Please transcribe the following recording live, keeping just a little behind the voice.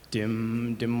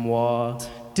Dim, dim-moi,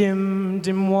 dim,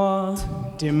 dim-moi,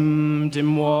 dim,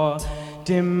 dim-moi,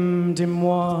 dim,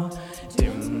 dim-moi,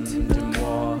 dim,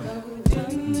 dim-moi.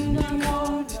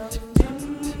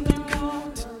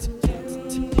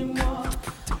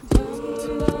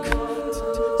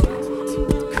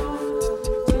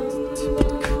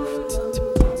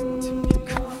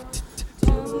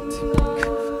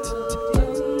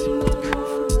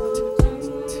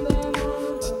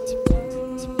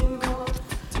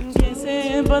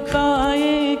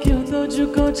 बताए क्यों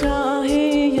तुझको चाहे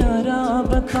यारा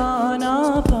बता ना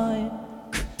पाए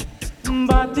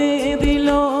बातें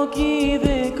दिलों की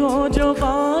देखो जो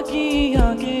बाकी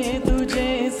आगे तुझे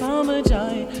समझ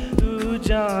आए तू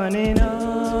जाने ना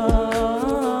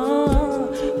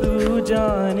तू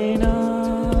जाने ना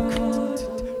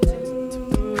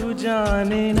तू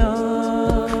जाने ना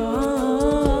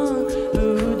तू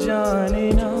जाने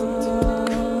ना.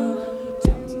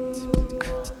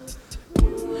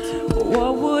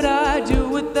 What would I do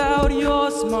without your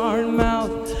smart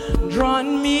mouth?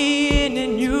 Drawing me in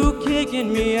and you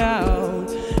kicking me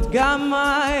out. Got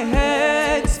my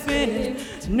head spinning,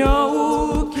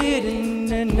 no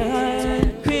kidding, and I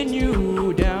pin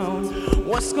you down.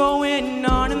 What's going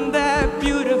on in that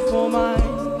beautiful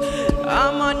mind?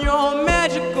 I'm on your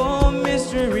magical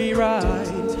mystery ride,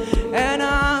 and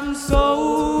I'm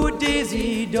so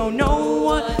dizzy, don't know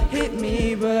what hit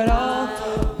me, but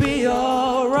I'll be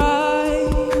alright.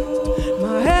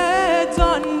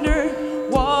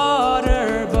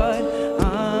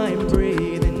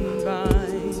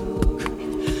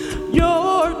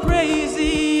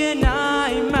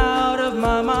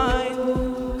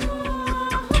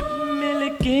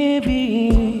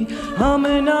 हम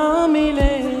ना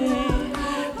मिले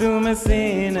तुमसे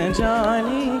न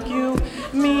जाने क्यों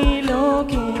मिलों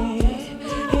के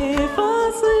ये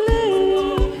फासले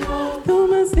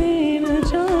तुमसे न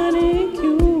जाने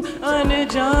क्यों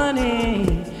अनजाने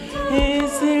ये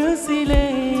सिलसिले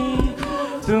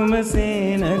तुमसे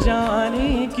न जाने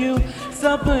क्यों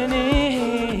सपने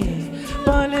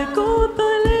पलकों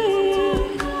तले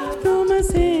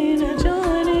तुमसे न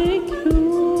जाने क्यों.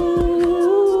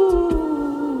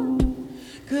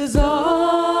 'Cause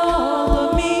all of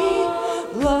me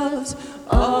loves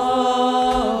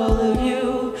all of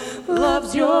you,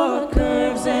 loves your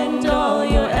curves and all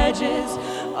your edges,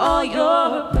 all your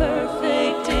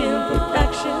perfect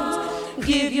imperfections.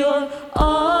 Give your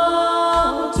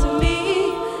all to me,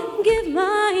 give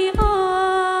my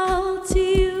all to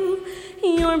you.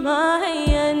 You're my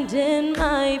end and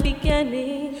my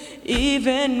beginning.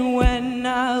 Even when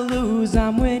I lose,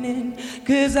 I'm winning.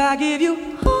 'Cause I give you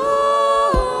all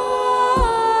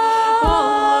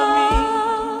of me,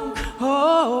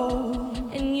 oh,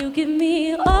 and you give me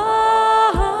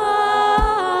all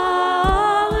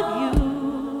of you.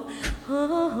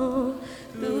 Oh,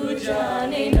 tu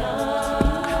jaane na.